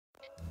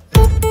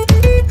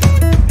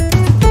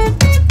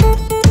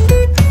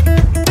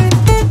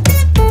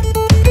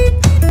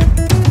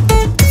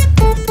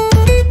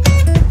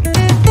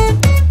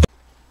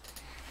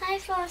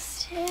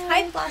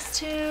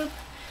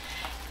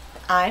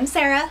I'm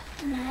Sarah.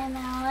 And I'm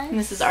Alice. And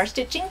this is our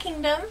Stitching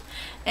Kingdom.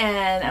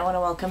 And I want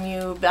to welcome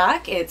you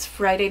back. It's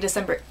Friday,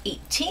 December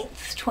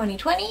 18th,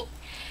 2020.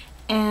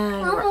 And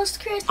almost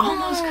Christmas.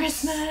 Almost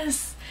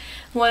Christmas.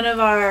 One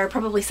of our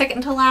probably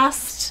second to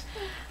last,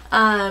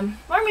 or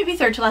maybe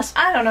third to last.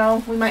 I don't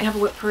know. We might have a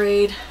whip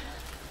parade.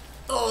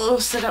 Oh,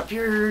 sit up.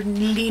 You're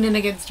leaning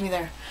against me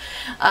there.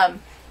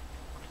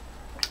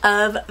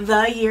 Of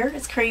the year.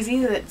 It's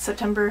crazy that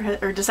December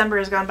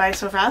has gone by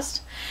so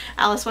fast.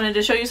 Alice wanted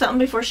to show you something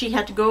before she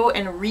had to go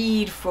and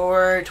read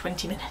for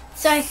 20 minutes.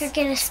 So I could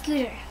get a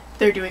scooter.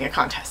 They're doing a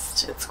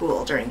contest at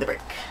school during the break.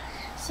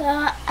 So,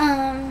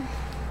 I'm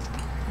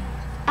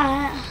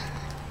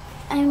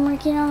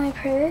working on my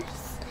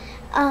purse,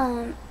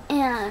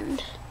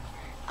 and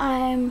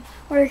I'm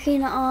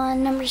working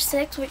on number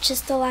 6, which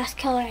is the last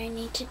color I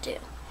need to do.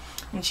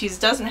 And she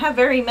doesn't have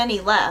very many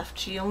left.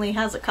 She only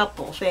has a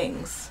couple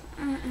things.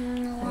 A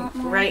lot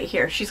more. Right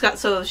here. She's got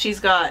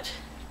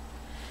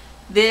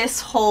this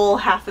whole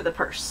half of the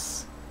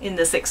purse in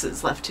the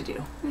 6s left to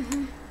do.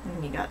 And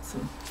you got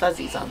some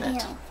fuzzies on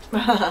it.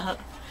 Yeah.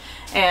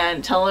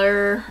 And tell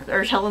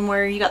them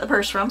where you got the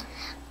purse from.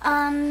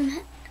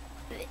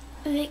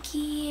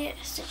 Vicky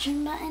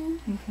Stitching Button.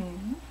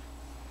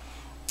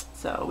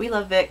 So we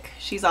love Vic.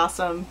 She's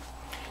awesome.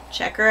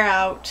 Check her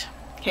out.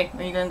 Okay,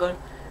 are you gonna go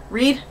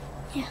read?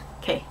 Yeah.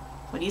 Okay.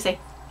 What do you say?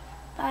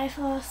 Bye,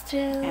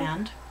 Flosstubers.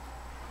 And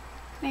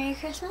Merry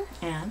Christmas.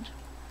 And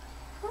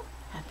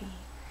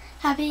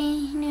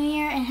Happy New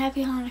Year and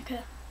Happy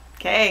Hanukkah.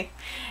 Okay.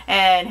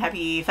 And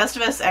happy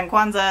Festivus and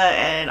Kwanzaa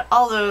and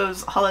all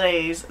those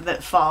holidays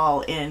that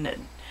fall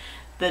in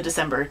the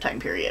December time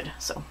period.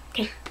 So,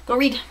 okay, go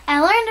read. I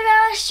learned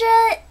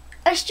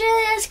about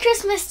Australia's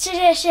Christmas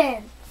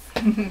tradition.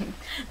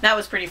 That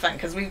was pretty fun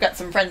because we've got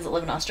some friends that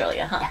live in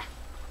Australia, huh? Yeah.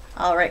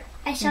 All right.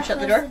 I Can you shall shut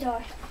close the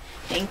door?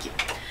 Thank you.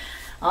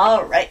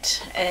 All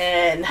right.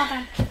 And Hold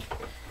on.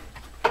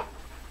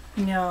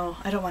 no,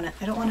 I don't want it.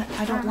 I don't want it.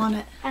 I don't want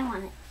it. I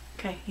want it.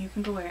 Okay, you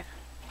can go wear it.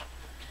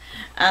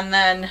 And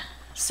then,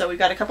 so we've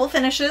got a couple of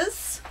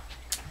finishes.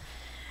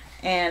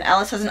 And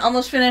Alice has an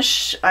almost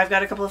finish. I've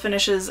got a couple of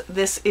finishes.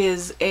 This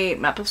is a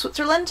map of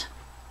Switzerland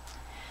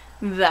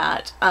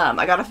that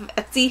I got off of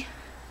Etsy.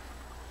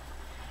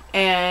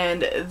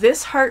 And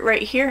this heart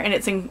right here, and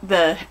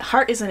the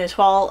heart is in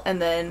étoile,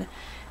 and then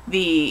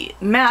the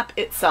map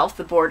itself,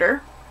 the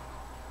border,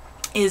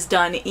 is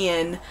done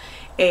in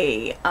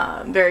a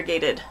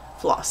variegated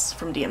floss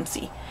from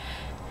DMC.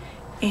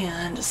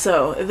 And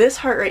so this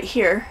heart right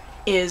here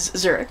is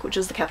Zurich, which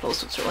is the capital of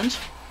Switzerland.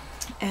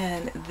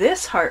 And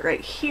this heart right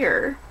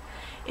here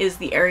is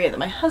the area that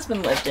my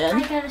husband lived in.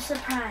 I got a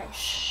surprise.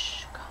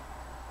 Shh,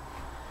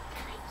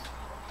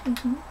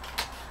 go.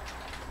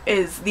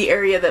 Is the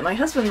area that my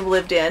husband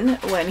lived in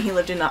when he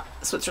lived in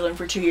Switzerland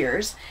for 2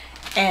 years.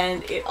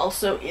 And it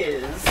also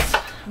is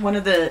one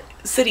of the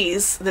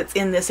cities that's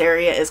in this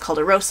area is called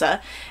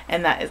Arosa,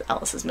 and that is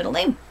Alice's middle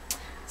name.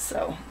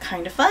 So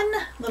kind of fun,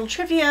 little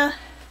trivia.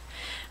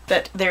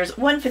 But there's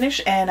one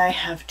finish and I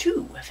have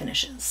 2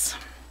 finishes.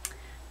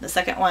 The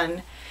second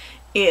one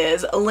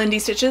is Lindy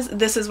Stitches.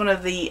 This is one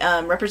of the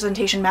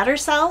Representation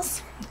Matters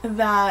cells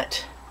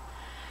that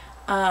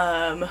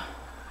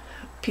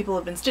people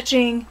have been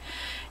stitching,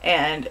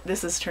 and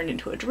this is turned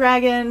into a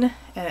dragon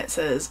and it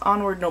says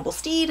 "Onward Noble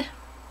Steed."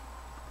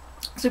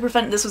 Super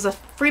fun. This was a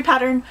free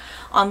pattern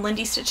on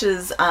Lindy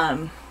Stitches.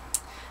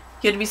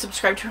 You had to be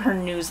subscribed to her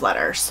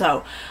newsletter,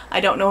 so I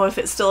don't know if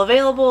it's still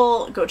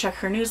available. Go check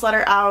her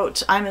newsletter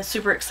out. I'm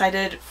super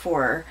excited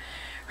for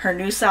her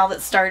new style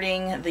that's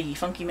starting, the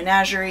Funky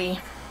Menagerie.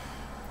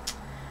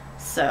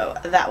 So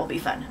that will be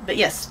fun. But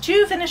yes,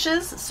 2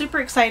 finishes, super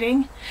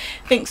exciting.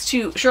 Thanks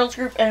to Cheryl's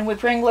group and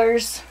Wood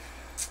Wranglers.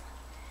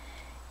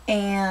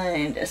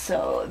 And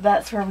so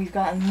that's where we've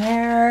gotten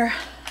there.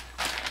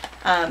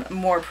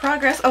 More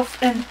progress. Oh,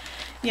 and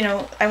you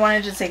know, I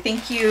wanted to say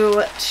thank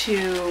you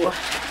to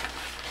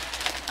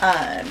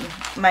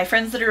my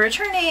friends that are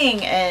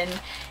returning, and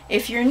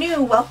if you're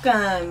new,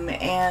 welcome.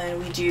 And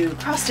we do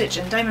cross stitch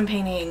and diamond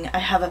painting. I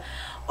have a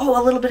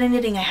little bit of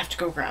knitting I have to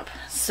go grab.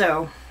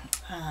 So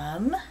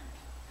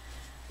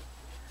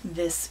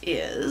this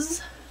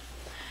is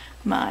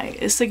my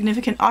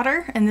Significant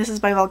Otter, and this is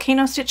by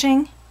Volcano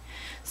Stitching.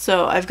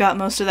 So I've got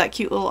most of that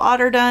cute little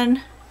otter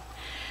done.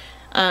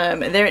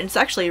 It's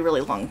actually a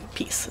really long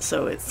piece,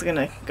 so it's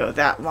gonna go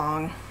that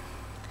long.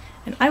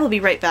 And I will be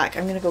right back.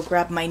 I'm gonna go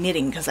grab my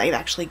knitting because I've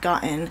actually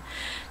gotten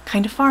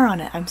kind of far on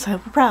it. I'm so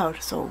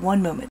proud. So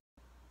one moment.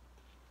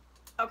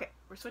 Okay,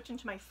 we're switching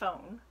to my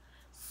phone.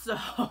 So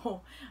I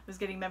was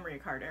getting memory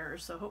card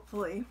errors, so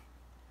hopefully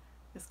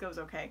this goes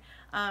okay.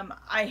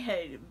 I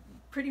had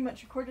pretty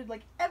much recorded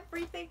like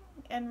everything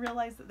and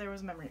realized that there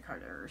was a memory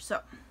card error.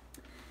 So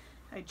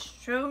I'd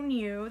shown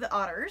you the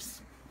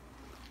otters.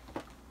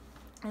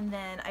 And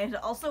then I had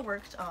also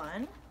worked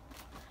on,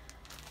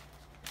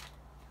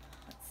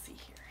 let's see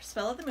here,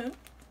 Spell of the Moon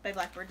by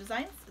Blackbird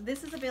Designs.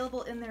 This is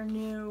available in their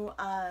new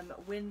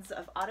Winds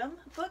of Autumn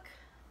book.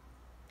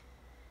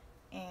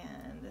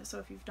 And so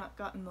if you've not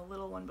gotten the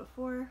little one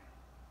before,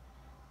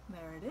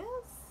 There it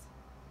is.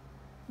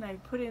 And I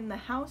put in the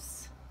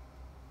house,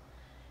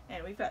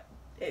 and we've got,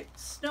 it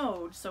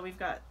snowed, so we've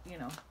got, you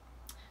know,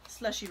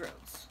 slushy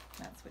roads.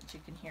 That's what you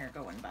can hear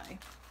going by.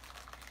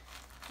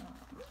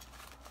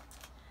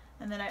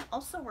 And then I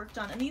also worked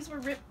on, and these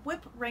were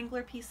Whip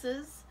Wrangler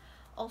pieces,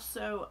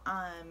 also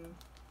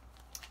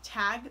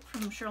tag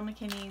from Cheryl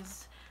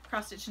McKinney's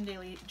Cross Stitch and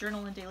Daily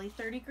Journal and Daily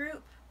 30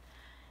 group.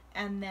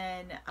 And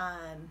then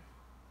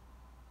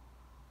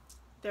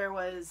there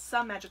was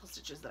some magical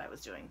stitches that I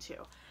was doing too.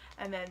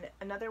 And then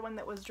another one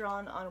that was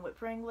drawn on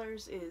Whip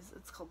Wranglers is,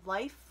 it's called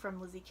Life from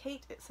Lizzie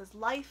Kate. It says,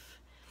 life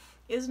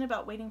isn't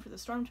about waiting for the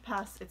storm to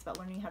pass, it's about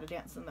learning how to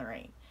dance in the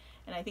rain.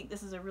 And I think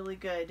this is a really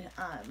good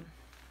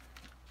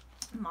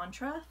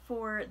mantra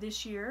for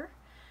this year,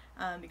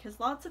 because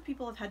lots of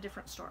people have had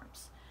different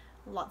storms,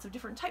 lots of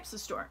different types of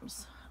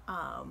storms,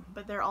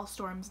 but they're all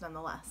storms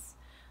nonetheless.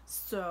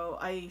 So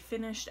I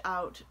finished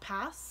out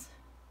Pass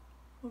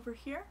over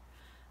here,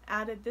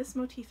 added this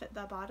motif at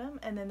the bottom,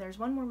 and then there's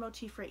one more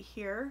motif right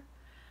here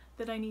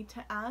that I need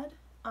to add,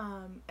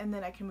 and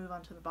then I can move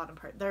on to the bottom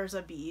part. There's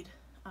a bead,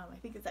 I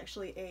think it's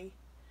actually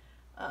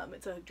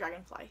it's a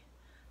dragonfly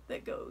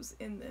that goes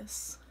in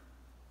this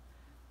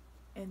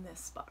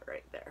spot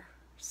right there.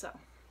 So,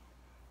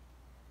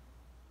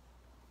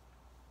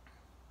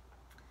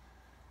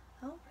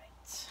 all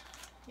right,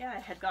 yeah, I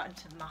had gotten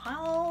to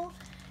Mahal,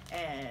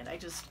 and I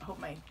just hope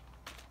my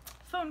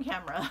phone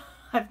camera,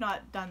 I've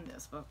not done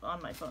this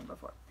on my phone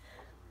before.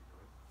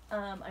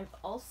 I've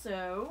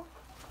also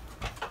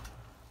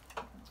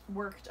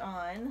worked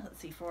on, let's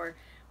see, for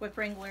Whip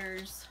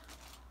Wranglers,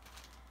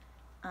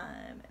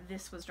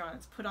 this was drawn,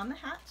 it's Put on the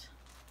Hat,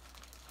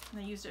 and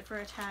I used it for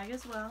a tag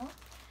as well.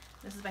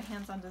 This is by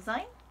Hands on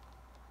Design.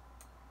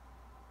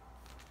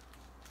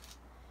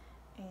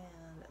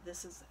 And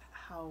this is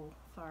how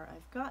far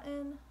I've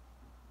gotten.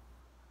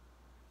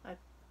 I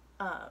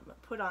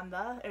put on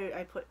the,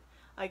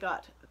 I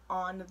got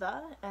on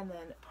the, and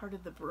then part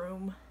of the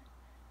broom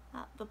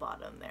at the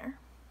bottom there.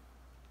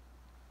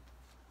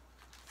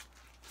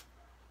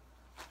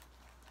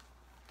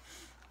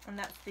 And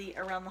that's the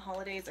Around the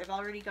Holidays. I've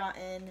already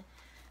gotten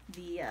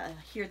the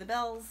Hear the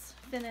Bells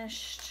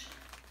finished,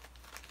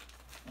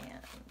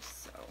 and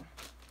so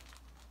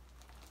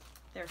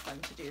they're fun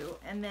to do.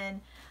 And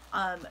then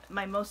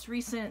my most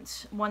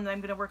recent one that I'm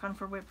going to work on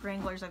for Whip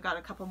Wranglers, I've got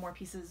a couple more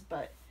pieces,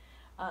 but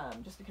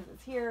just because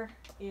it's here,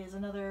 is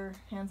another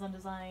Hands on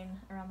Design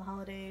Around the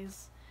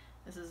Holidays.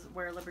 This is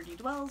Where Liberty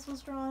Dwells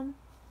was drawn.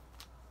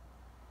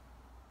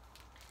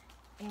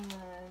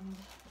 And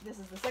this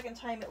is the second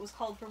time it was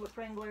called for Whip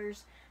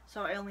Wranglers,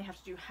 so I only have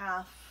to do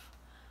half.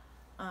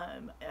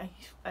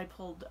 I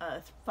pulled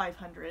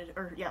 500,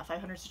 or yeah,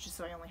 500 stitches,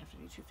 so I only have to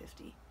do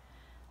 250.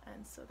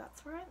 And so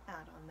that's where I'm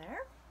at on there.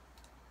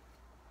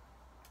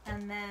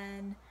 And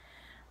then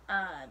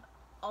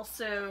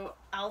also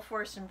Owl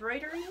Forest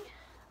Embroidery,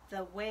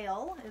 the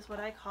whale is what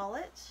I call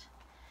it.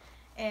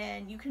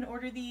 And you can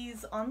order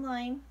these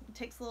online. It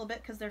takes a little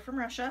bit because they're from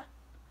Russia,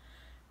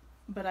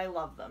 but I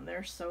love them.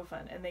 They're so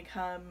fun, and they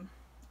come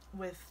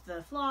with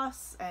the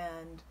floss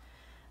and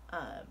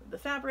the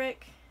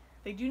fabric.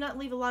 They do not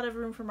leave a lot of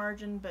room for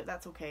margin, but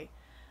that's okay.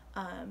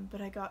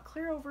 But I got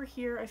clear over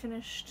here. I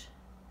finished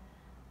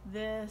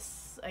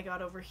this. I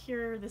got over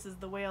here. This is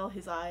the whale,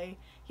 his eye.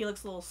 He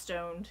looks a little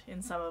stoned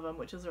in some of them,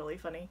 which is really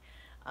funny.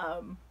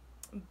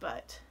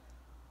 But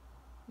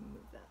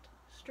move that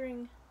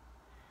string,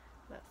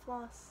 that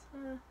floss.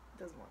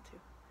 Doesn't want to.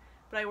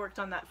 But I worked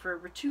on that for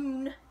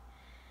Ratoon,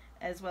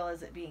 as well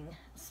as it being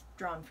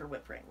drawn for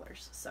Whip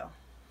Wranglers. So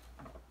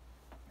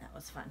that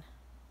was fun.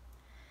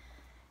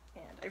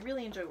 And I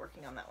really enjoy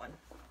working on that one.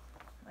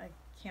 I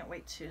can't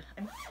wait to,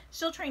 I'm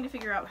still trying to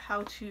figure out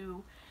how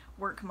to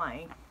work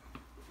my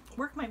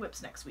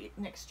whips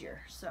next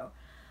year. So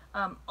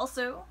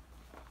also,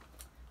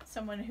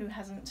 someone who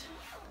hasn't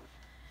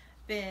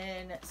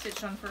been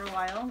stitched on for a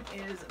while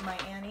is my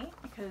Annie,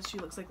 because she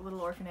looks like a little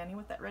orphan Annie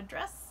with that red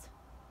dress.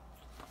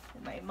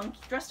 And my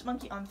dressed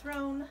monkey on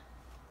throne.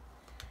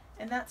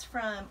 And that's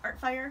from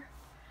Artfire.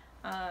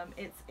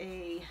 It's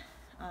a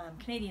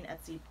Canadian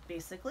Etsy,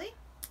 basically.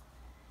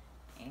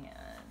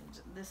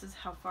 And this is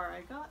how far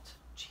I got.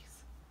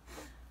 Jeez.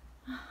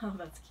 Oh,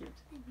 that's cute.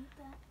 I need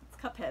that. It's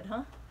Cuphead,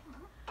 huh?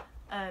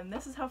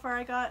 This is how far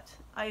I got.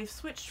 I've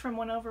switched from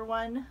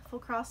 1/1 full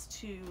cross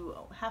to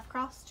half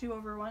cross,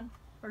 2/1,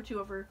 or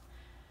 2/,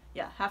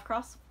 yeah, half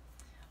cross.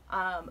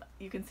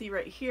 You can see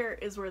right here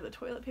is where the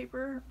toilet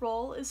paper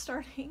roll is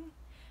starting.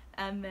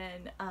 And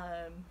then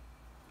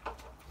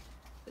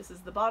this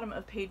is the bottom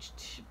of page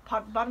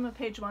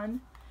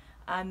 1,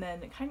 and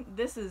then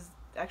this is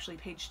actually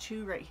page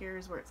 2 right here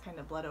is where it's kind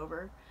of bled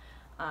over,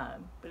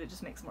 but it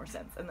just makes more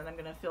sense. And then I'm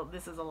gonna fill,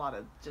 this is a lot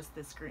of just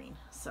this green,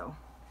 so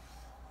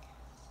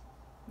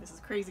this is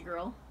Crazy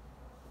Girl.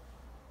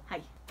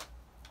 Hi.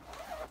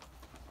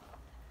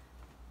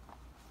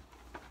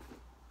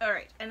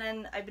 Alright, and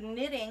then I've been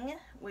knitting,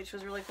 which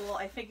was really cool.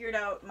 I figured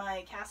out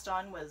my cast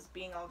on was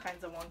being all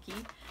kinds of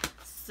wonky,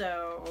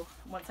 so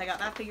once I got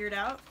that figured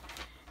out,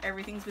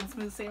 everything's been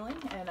smooth sailing,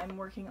 and I'm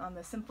working on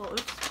the simple,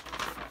 oops,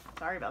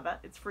 Sorry about that.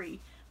 It's free.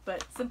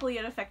 But Simply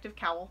an Effective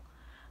Cowl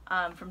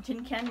from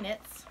Tin Can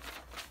Knits.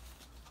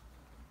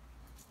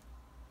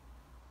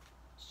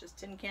 It's just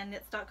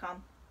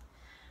tincannknits.com.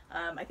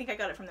 I think I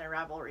got it from their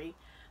Ravelry.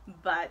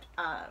 But,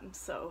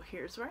 so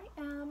here's where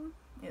I am.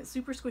 It's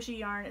super squishy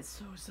yarn. It's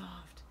so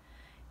soft.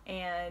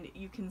 And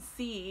you can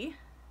see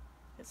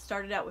it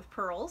started out with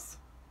pearls.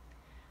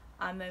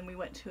 And then we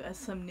went to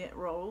some knit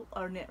row.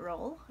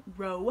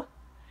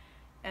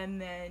 And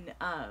then,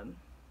 yeah,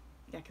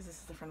 because this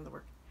is the front of the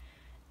work.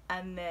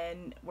 And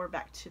then we're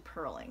back to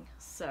purling.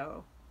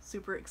 So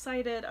super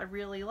excited. I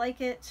really like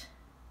it.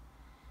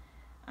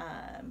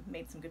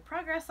 Made some good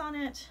progress on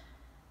it.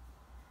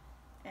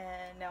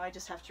 And now I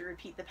just have to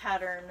repeat the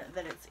pattern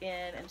that it's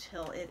in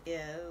until it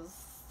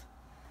is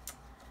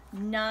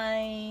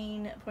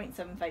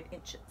 9.75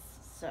 inches.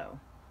 So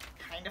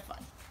kind of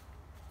fun.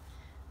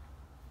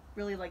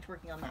 Really liked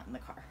working on that in the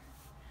car.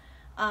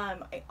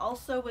 I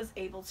also was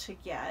able to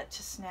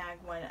snag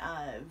one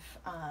of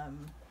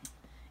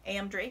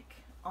A.M. Drake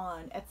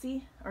on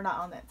Etsy, or not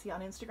on Etsy,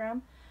 on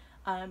Instagram.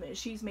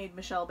 She's made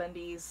Michelle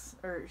Bendy's,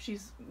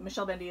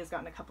 Michelle Bendy has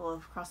gotten a couple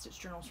of cross-stitch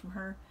journals from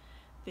her.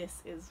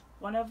 This is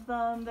one of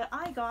them that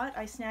I got.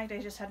 I snagged, I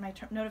just had my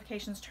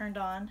notifications turned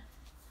on.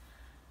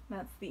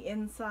 That's the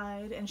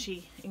inside, and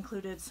she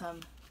included some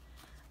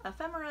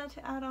ephemera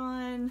to add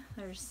on.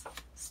 There's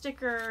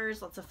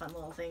stickers, lots of fun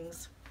little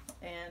things,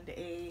 and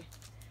a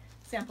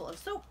sample of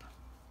soap.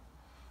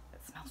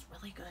 It smells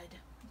really good.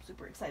 I'm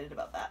super excited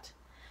about that.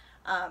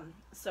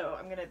 So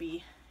I'm gonna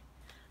be,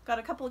 got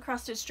a couple of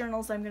cross-stitch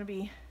journals I'm gonna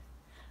be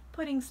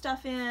putting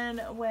stuff in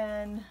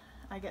when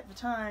I get the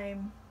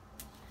time.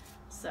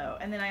 So,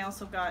 and then I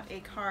also got a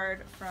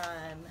card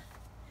from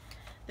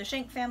the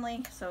Shank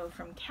family. So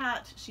from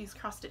Kat, she's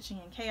cross-stitching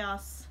in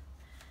chaos,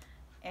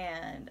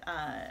 and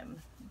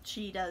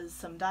she does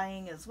some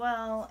dyeing as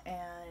well,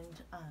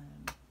 and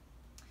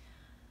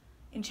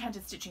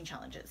Enchanted Stitching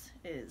Challenges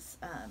is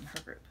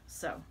her group.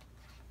 So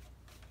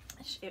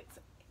it's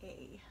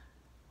a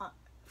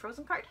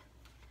Frozen card,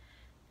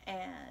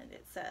 and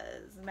it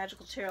says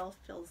magical chill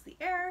fills the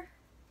air,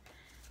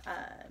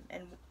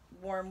 and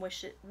warm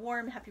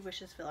happy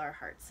wishes fill our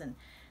hearts, and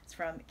it's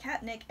from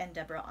Kat, Nick, and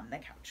Deborah on the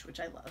couch, which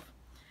I love.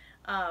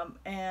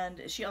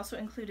 And she also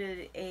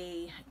included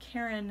a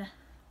Karen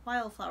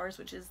Wildflowers,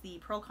 which is the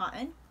pearl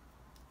cotton.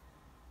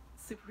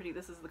 Super pretty.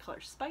 This is the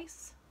color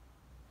Spice,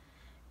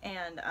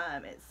 and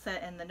it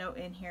said, and the note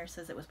in here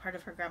says it was part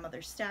of her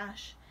grandmother's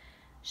stash.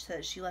 She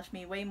says, she left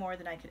me way more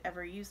than I could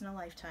ever use in a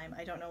lifetime.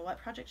 I don't know what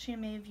project she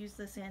may have used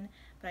this in,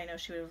 but I know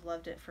she would have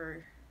loved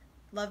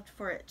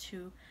for it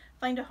to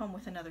find a home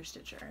with another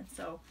stitcher. And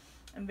so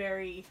I'm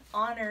very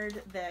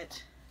honored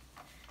that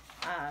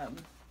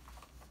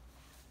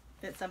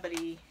that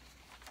somebody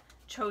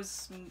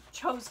chose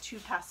to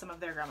pass some of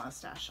their grandma's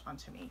stash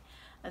onto me,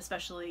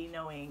 especially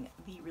knowing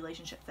the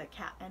relationship that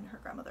Kat and her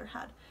grandmother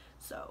had.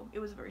 So it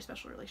was a very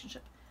special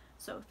relationship.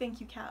 So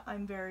thank you, Kat.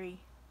 I'm very,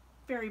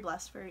 very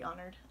blessed, very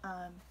honored.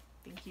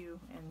 Thank you,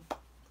 and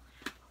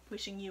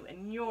wishing you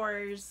and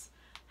yours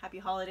happy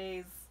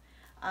holidays.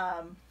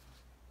 My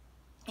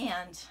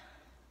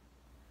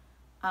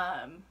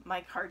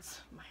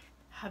cards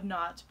have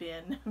not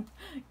been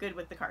good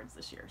with the cards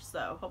this year,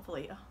 so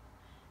hopefully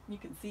you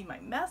can see my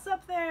mess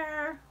up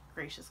there.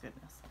 Gracious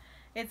goodness,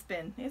 it's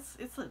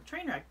a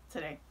train wreck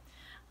today.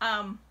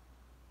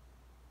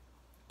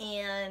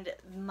 And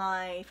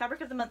my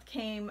fabric of the month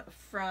came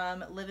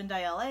from Live and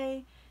Die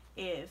LA.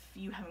 If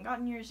you haven't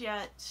gotten yours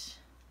yet,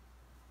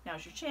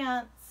 now's your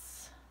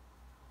chance.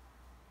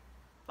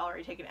 I've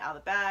already taken it out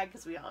of the bag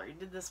because we already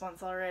did this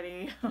once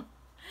already.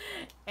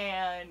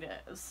 And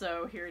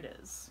so here it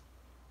is.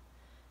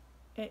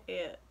 It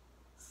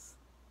is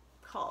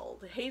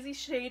called Hazy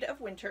Shade of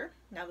Winter.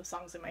 Now the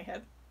song's in my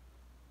head.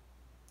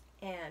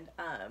 And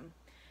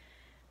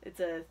it's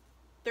a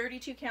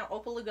 32 count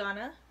Opal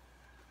Lugana.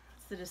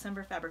 It's the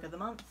December fabric of the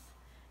month,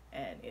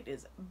 and it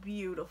is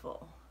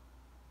beautiful.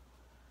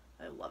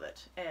 I love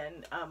it.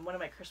 And one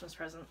of my Christmas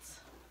presents,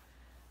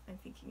 I'm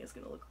thinking, is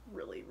going to look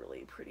really,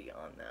 really pretty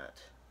on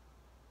that.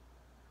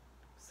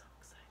 I'm so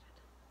excited.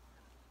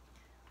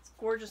 It's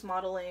gorgeous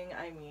modeling.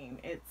 I mean,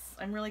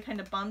 I'm really kind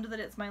of bummed that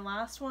it's my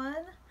last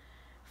one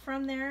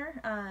from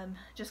there,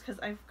 just because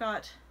I've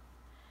got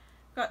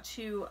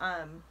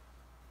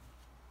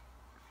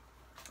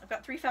I've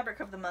got 3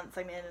 fabric of the months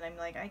I'm in, and I'm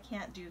like, I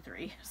can't do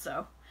 3,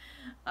 so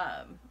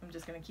I'm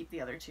just going to keep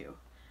the other 2.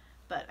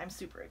 But I'm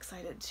super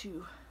excited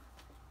to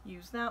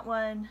use that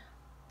one.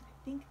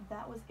 I think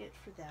that was it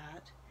for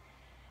that.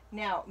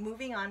 Now,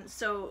 moving on.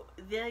 So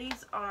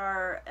these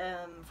are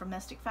from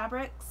Mystic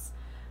Fabrics.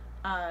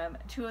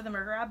 2 of them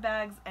are grab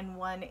bags, and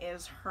 1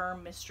 is her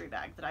mystery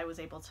bag that I was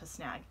able to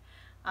snag.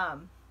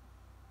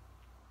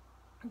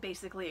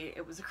 Basically,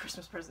 it was a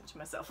Christmas present to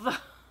myself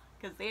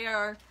because they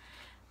are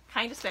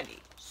kind of spendy.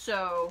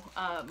 So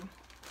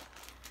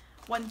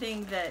one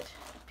thing that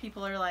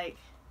people are like,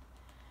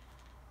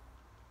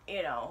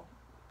 you know,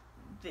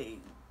 they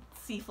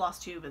see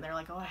Flosstube and they're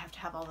like, oh, I have to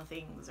have all the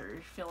things,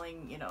 or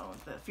feeling, you know,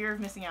 the fear of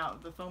missing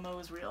out, the FOMO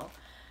is real.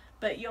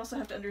 But you also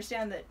have to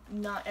understand that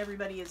not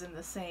everybody is in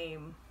the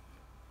same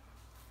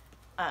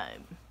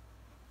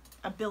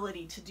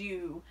ability to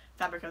do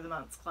Fabric of the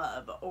Month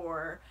Club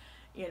or,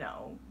 you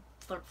know,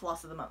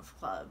 Floss of the Month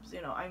clubs.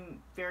 You know,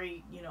 I'm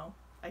very, you know,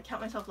 I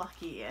count myself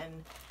lucky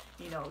and,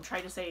 you know,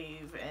 try to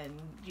save and,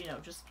 you know,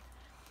 just,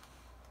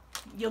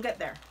 you'll get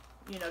there.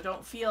 You know,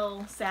 don't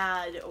feel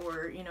sad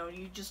or, you know,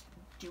 you just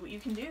do what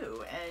you can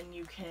do, and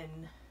you can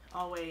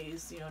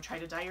always, you know, try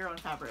to dye your own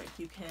fabric.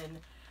 You can,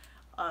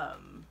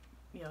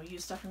 you know,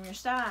 use stuff from your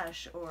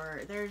stash,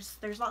 or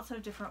there's lots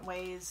of different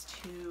ways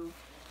to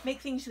make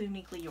things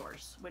uniquely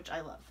yours, which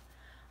I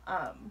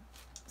love.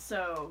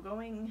 So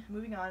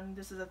moving on,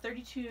 this is a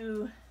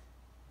 32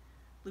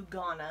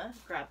 Lugana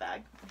grab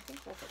bag. I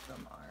think both of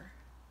them are,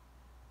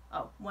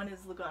 oh, one is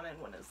Lugana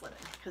and one is linen,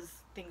 because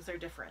things are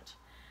different.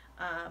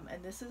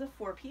 And this is a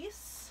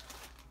 4-piece.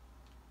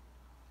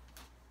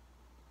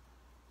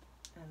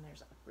 And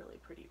there's a really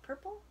pretty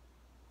purple.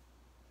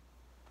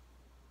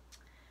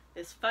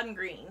 This fun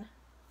green.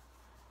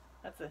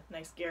 That's a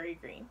nice Gary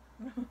green.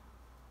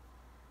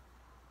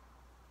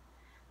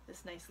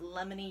 This nice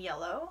lemony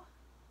yellow.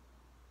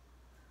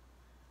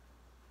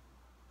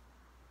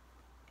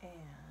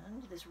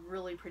 And this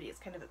really pretty, it's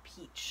kind of a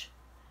peach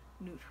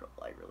neutral.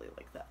 I really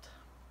like that.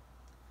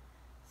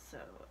 So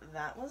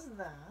that was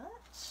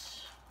that.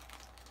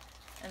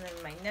 And then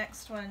my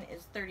next one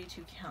is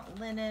 32 count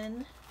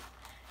linen.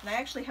 And I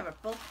actually have it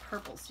both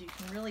purple, so you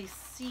can really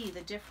see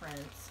the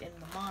difference in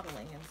the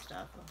modeling and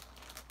stuff.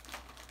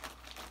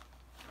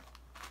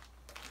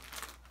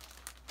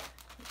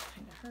 Let's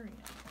kind of hurry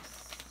on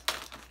this.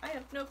 I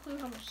have no clue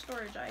how much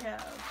storage I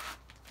have.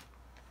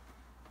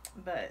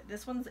 But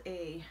this one's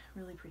a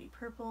really pretty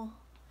purple.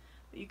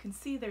 But you can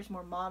see there's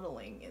more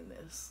modeling in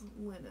this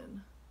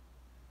linen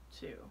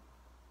too.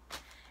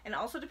 And it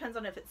also depends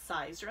on if it's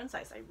sized or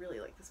unsized. I really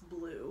like this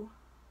blue.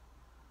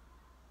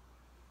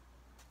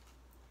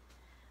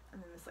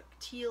 And then this like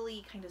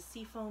tealy kind of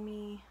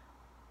seafoamy.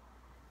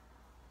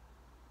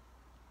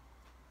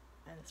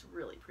 And it's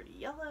really pretty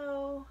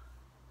yellow.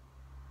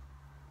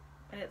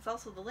 And it's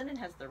also, the linen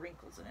has the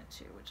wrinkles in it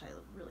too, which I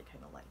really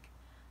kind of like.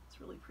 It's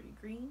really pretty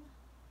green.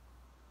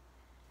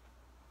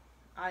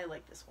 I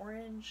like this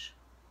orange.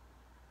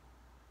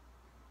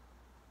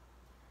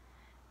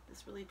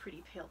 This really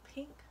pretty pale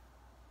pink.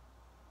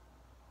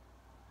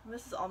 And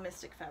this is all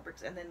Mystic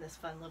Fabrics, and then this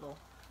fun little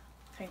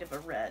kind of a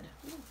red.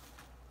 Ooh.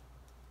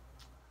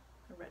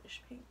 A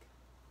reddish pink.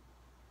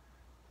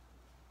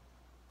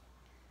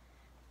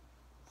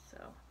 So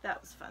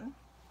that was fun.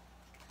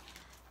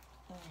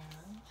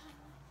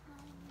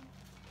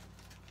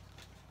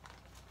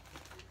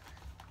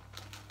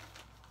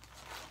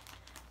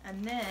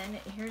 And then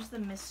here's the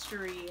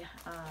mystery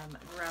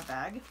grab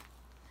bag.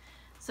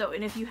 So,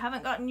 and if you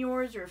haven't gotten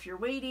yours, or if you're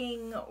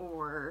waiting,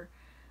 or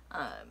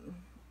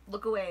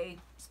look away,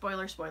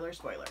 spoilers.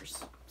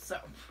 So,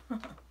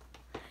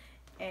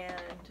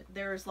 and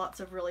there's lots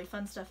of really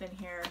fun stuff in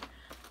here.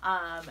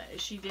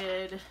 She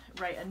did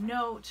write a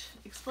note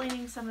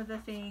explaining some of the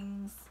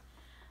things.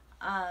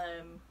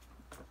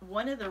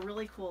 One of the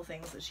really cool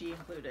things that she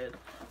included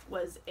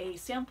was a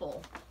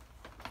sample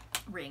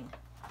ring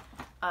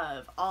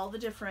of all the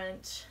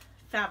different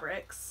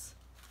fabrics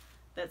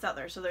that's out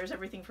there. So there's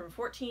everything from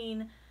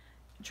 14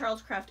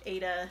 Charles Craft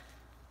Aida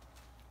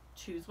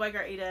to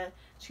Zweigart Aida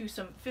to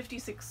some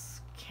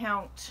 56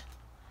 count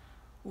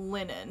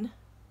linen,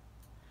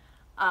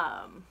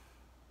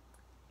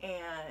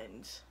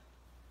 and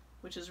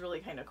which is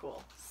really kind of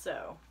cool.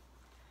 So,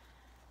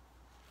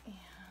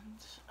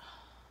 and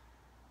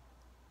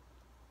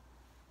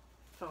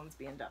phone's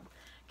being dumb.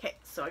 Okay,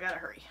 so I gotta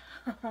hurry.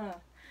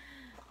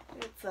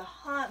 It's a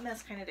hot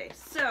mess kind of day.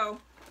 So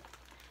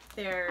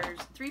there's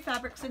 3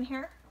 fabrics in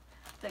here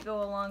that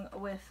go along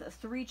with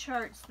 3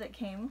 charts that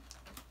came.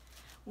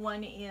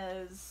 One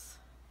is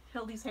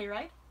Hildy's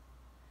Hayride.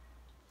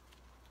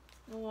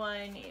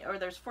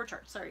 There's 4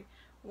 charts, sorry.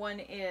 One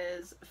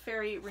is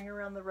Fairy Ring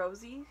Around the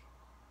Rosy,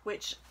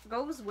 which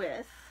goes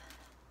with,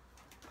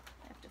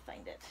 I have to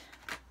find it.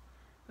 I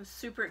was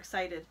super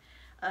excited.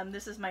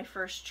 This is my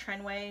first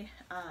Trenway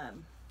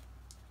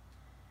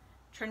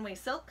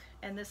silk,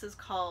 and this is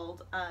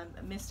called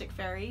Mystic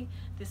Fairy.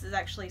 This is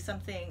actually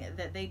something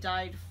that they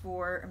dyed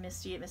for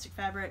Misty at Mystic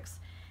Fabrics,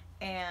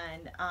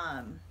 and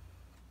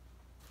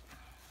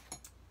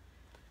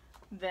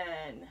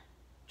then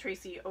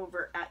Tracy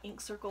over at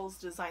Ink Circles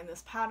designed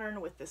this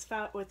pattern with this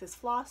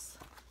floss,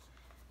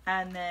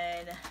 and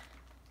then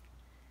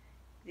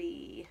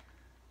the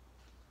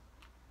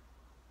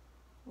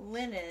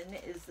linen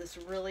is this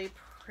really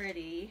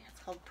pretty, it's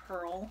called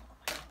Pearl. Oh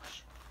my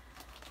gosh.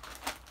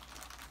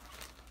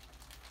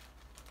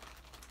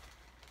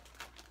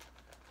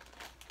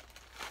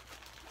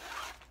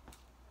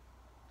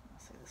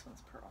 Let's say this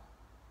one's Pearl.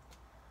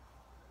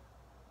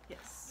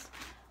 Yes.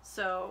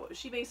 So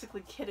she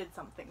basically kitted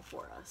something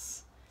for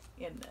us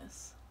in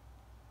this.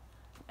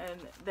 And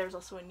there's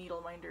also a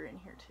needle minder in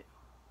here too.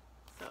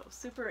 So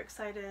super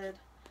excited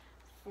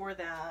for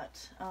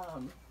that.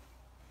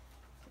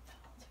 Put that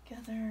all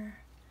together.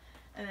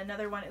 And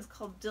another one is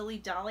called Dilly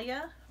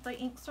Dahlia by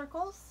Ink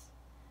Circles.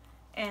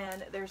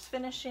 And there's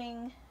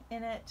finishing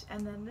in it.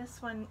 And then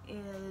this one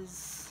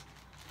is,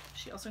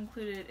 she also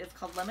included, it's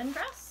called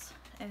Lemongrass,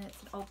 and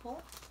it's an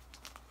opal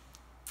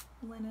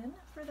linen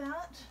for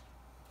that.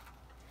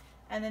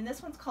 And then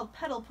this one's called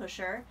Petal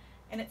Pusher,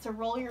 and it's a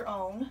roll your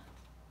own,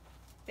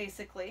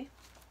 basically.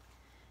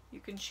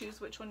 You can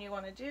choose which one you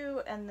want to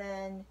do, and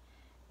then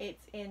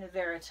it's in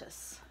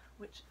Veritas,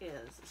 which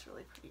is this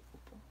really pretty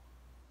opal.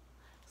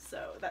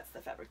 So that's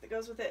the fabric that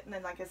goes with it. And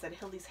then, like I said,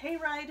 Hildy's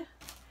Hayride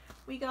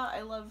we got.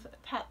 I love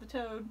Pat the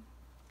Toad.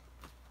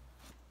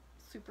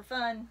 Super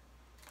fun.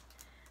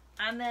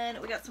 And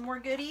then we got some more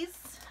goodies.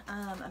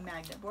 A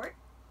magnet board.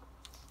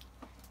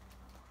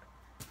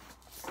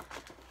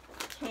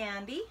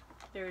 Candy.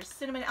 There's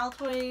cinnamon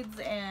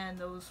Altoids and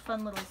those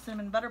fun little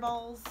cinnamon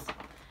butterballs.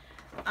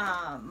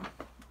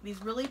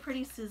 These really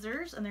pretty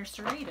scissors, and they're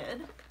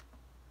serrated.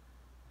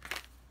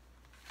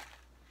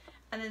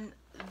 And then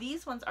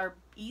these ones are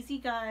Easy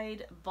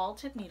Guide ball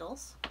tip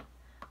needles,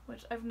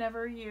 which I've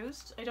never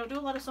used. I don't do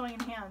a lot of sewing in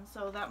hand,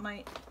 so that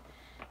might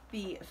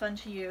be fun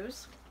to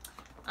use.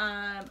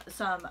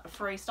 Some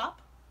fray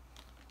stop,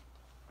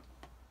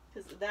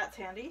 because that's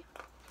handy.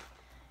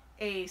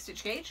 A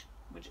stitch gauge,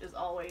 which is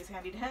always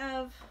handy to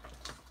have.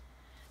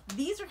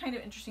 These are kind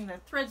of interesting.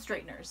 They're thread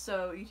straighteners,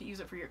 so you can use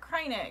it for your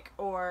cry neck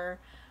or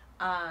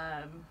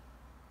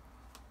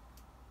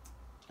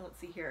let's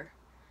see here,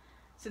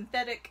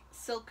 synthetic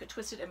silk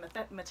twisted and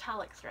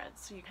metallic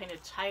threads. So you kind of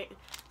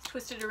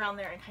twist it around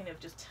there and kind of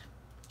just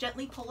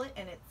gently pull it,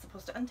 and it's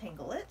supposed to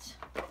untangle it.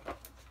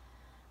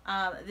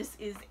 This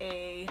is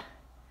a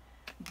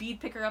bead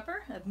picker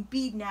upper, a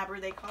bead nabber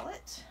they call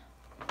it.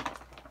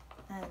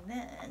 And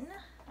then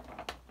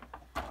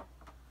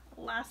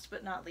last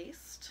but not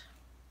least,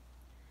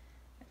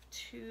 I have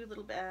two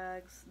little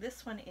bags.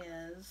 This one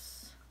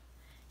is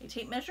a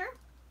tape measure,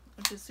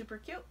 which is super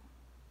cute,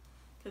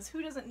 because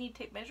who doesn't need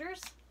tape measures?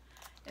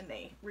 And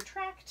they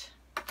retract.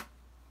 I'm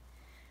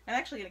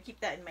actually going to keep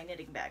that in my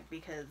knitting bag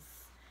because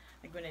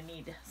I'm going to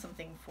need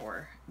something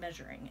for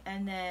measuring.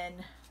 And then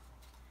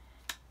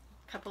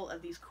a couple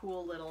of these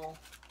cool little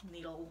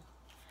needle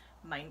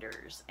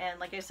minders. And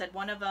like I said,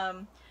 one of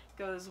them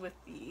goes with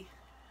the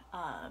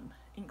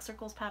Ink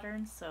Circles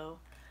pattern. So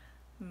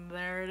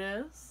there it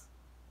is.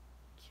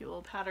 Cute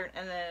little pattern.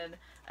 And then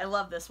I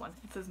love this one.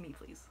 It says "Me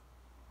Please."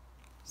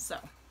 So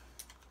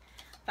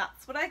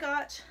that's what I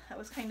got. That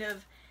was kind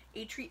of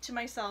a treat to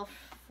myself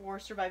for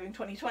surviving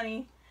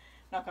 2020.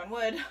 Knock on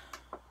wood,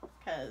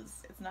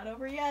 because it's not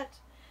over yet.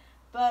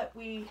 But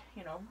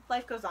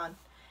life goes on,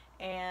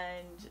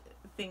 and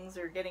things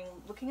are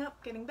looking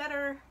up, getting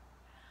better.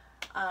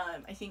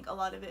 I think a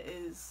lot of it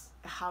is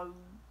how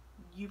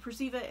you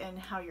perceive it and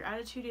how your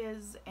attitude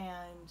is,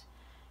 and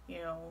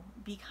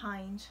be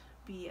kind,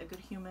 be a good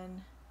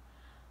human.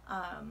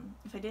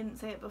 If I didn't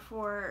say it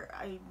before,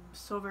 I'm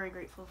so very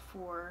grateful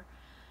for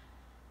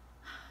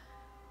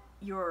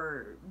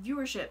your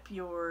viewership,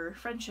 your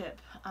friendship,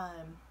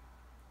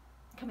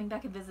 coming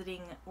back and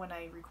visiting when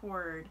I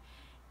record,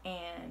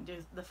 and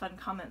the fun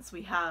comments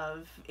we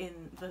have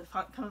in the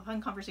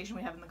fun conversation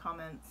we have in the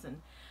comments,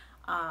 and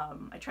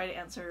I try to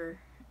answer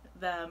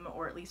them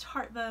or at least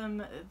heart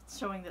them,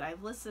 showing that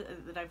I've listened,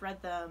 that I've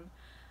read them.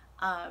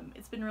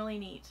 It's been really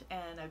neat,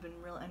 and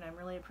I'm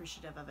really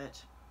appreciative of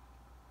it.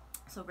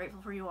 So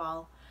grateful for you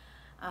all,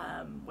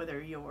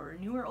 whether you're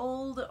new or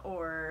old,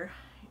 or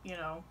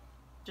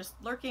just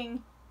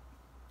lurking.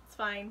 It's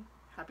fine.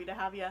 Happy to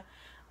have you.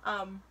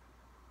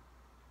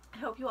 I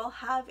hope you all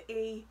have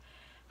a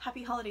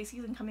happy holiday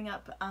season coming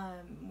up.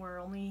 We're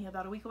only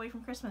about a week away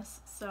from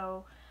Christmas,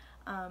 so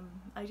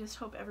I just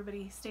hope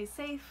everybody stays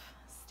safe,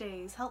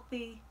 stays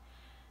healthy,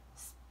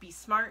 be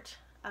smart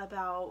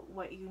about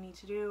what you need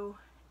to do,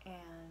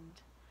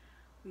 and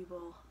we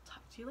will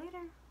talk to you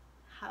later.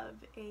 Have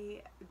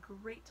a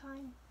great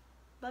time.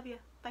 Love you.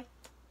 Bye.